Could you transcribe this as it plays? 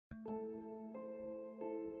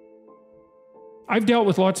I've dealt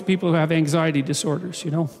with lots of people who have anxiety disorders,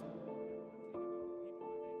 you know.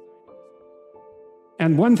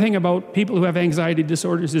 And one thing about people who have anxiety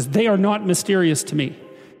disorders is they are not mysterious to me.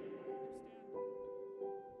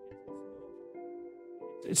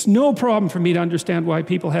 It's no problem for me to understand why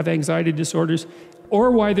people have anxiety disorders,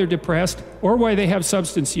 or why they're depressed, or why they have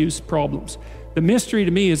substance use problems. The mystery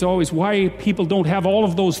to me is always why people don't have all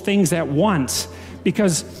of those things at once.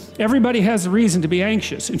 Because everybody has a reason to be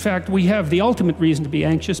anxious. In fact, we have the ultimate reason to be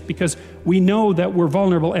anxious because we know that we're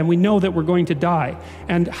vulnerable and we know that we're going to die.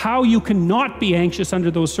 And how you cannot be anxious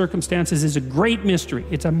under those circumstances is a great mystery.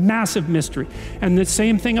 It's a massive mystery. And the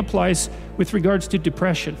same thing applies with regards to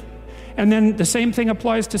depression. And then the same thing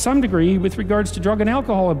applies to some degree with regards to drug and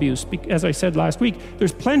alcohol abuse. As I said last week,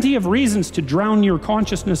 there's plenty of reasons to drown your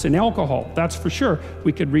consciousness in alcohol, that's for sure.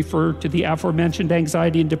 We could refer to the aforementioned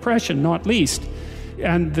anxiety and depression, not least.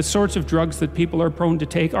 And the sorts of drugs that people are prone to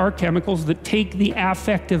take are chemicals that take the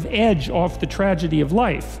affective edge off the tragedy of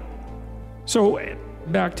life. So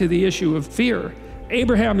back to the issue of fear.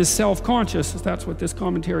 Abraham is self-conscious, that's what this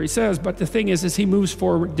commentary says, but the thing is he moves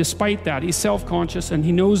forward despite that. He's self-conscious and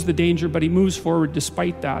he knows the danger, but he moves forward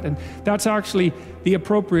despite that. And that's actually the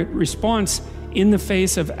appropriate response in the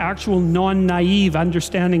face of actual non-naive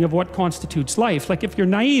understanding of what constitutes life. Like if you're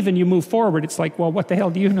naive and you move forward, it's like, well, what the hell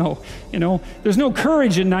do you know? You know, there's no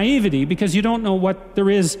courage in naivety because you don't know what there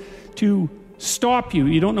is to stop you.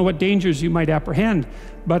 You don't know what dangers you might apprehend.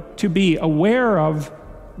 But to be aware of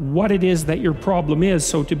what it is that your problem is,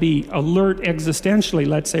 so to be alert existentially,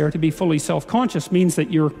 let's say, or to be fully self-conscious means that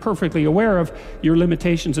you're perfectly aware of your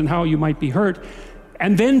limitations and how you might be hurt.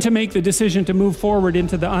 And then to make the decision to move forward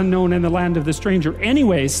into the unknown and the land of the stranger.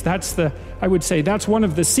 Anyways, I would say that's one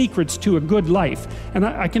of the secrets to a good life. And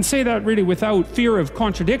I can say that really without fear of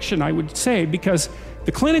contradiction, I would say, because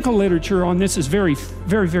the clinical literature on this is very,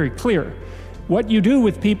 very, very clear. What you do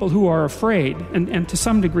with people who are afraid, and to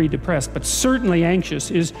some degree depressed, but certainly anxious,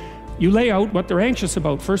 is you lay out what they're anxious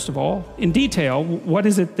about, first of all, in detail. What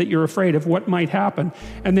is it that you're afraid of? What might happen?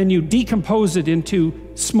 And then you decompose it into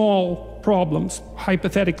small problems,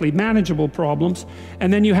 hypothetically manageable problems,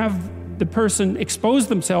 and then you have the person expose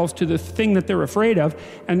themselves to the thing that they're afraid of,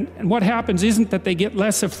 and what happens isn't that they get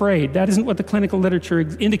less afraid. That isn't what the clinical literature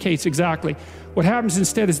indicates exactly. What happens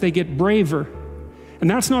instead is they get braver. And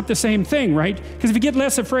that's not the same thing, right? Because if you get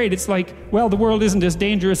less afraid, it's like, well, the world isn't as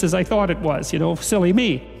dangerous as I thought it was, you know, silly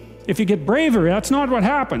me. If you get braver, that's not what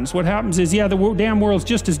happens. What happens is, yeah, the damn world's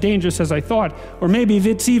just as dangerous as I thought, or maybe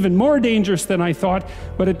it's even more dangerous than I thought,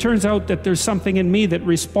 but it turns out that there's something in me that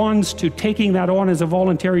responds to taking that on as a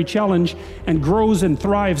voluntary challenge and grows and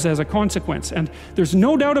thrives as a consequence. And there's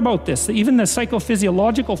no doubt about this. Even the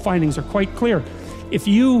psychophysiological findings are quite clear. If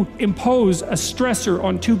you impose a stressor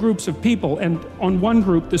on two groups of people, and on one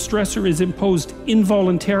group the stressor is imposed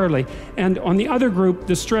involuntarily, and on the other group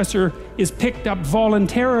the stressor is picked up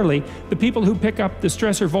voluntarily, the people who pick up the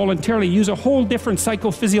stressor voluntarily use a whole different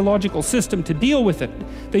psychophysiological system to deal with it.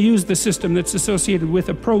 They use the system that's associated with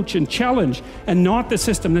approach and challenge, and not the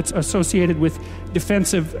system that's associated with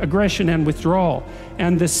defensive aggression and withdrawal.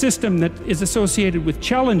 And the system that is associated with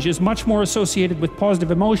challenge is much more associated with positive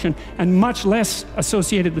emotion and much less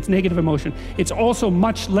associated with negative emotion. It's also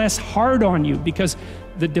much less hard on you because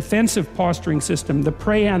the defensive posturing system, the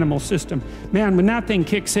prey animal system, man, when that thing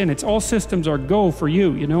kicks in, it's all systems are go for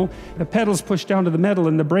you, you know. The pedal's pushed down to the metal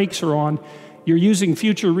and the brakes are on. You're using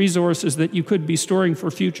future resources that you could be storing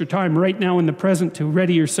for future time right now in the present to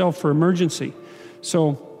ready yourself for emergency.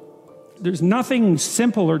 So there's nothing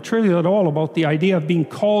simple or trivial at all about the idea of being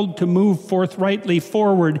called to move forthrightly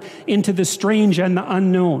forward into the strange and the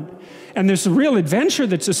unknown. And there's a real adventure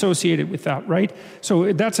that's associated with that, right?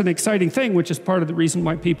 So that's an exciting thing, which is part of the reason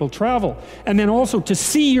why people travel. And then also to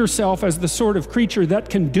see yourself as the sort of creature that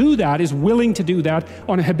can do that, is willing to do that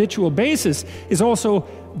on a habitual basis, is also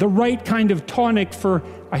the right kind of tonic for,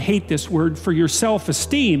 I hate this word, for your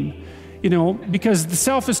self-esteem. You know, because the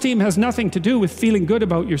self-esteem has nothing to do with feeling good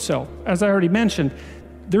about yourself. As I already mentioned,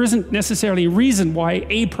 there isn't necessarily a reason why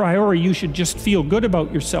a priori you should just feel good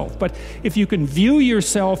about yourself. But if you can view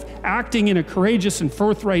yourself acting in a courageous and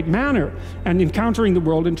forthright manner and encountering the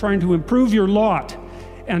world and trying to improve your lot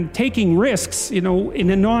and taking risks, you know,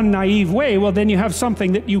 in a non-naive way, well, then you have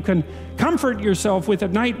something that you can comfort yourself with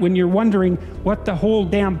at night when you're wondering what the whole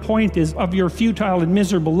damn point is of your futile and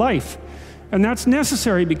miserable life. And that's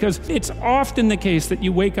necessary because it's often the case that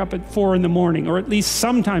you wake up at 4 in the morning, or at least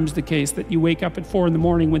sometimes the case that you wake up at 4 in the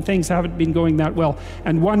morning when things haven't been going that well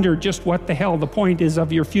and wonder just what the hell the point is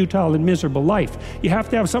of your futile and miserable life. You have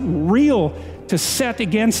to have something real to set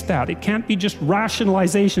against that. It can't be just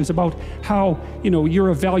rationalizations about how, you're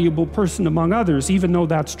a valuable person among others, even though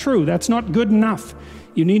that's true. That's not good enough.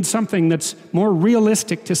 You need something that's more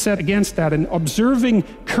realistic to set against that. And observing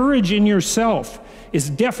courage in yourself is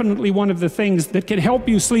definitely one of the things that can help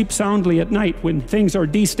you sleep soundly at night when things are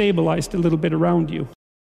destabilized a little bit around you.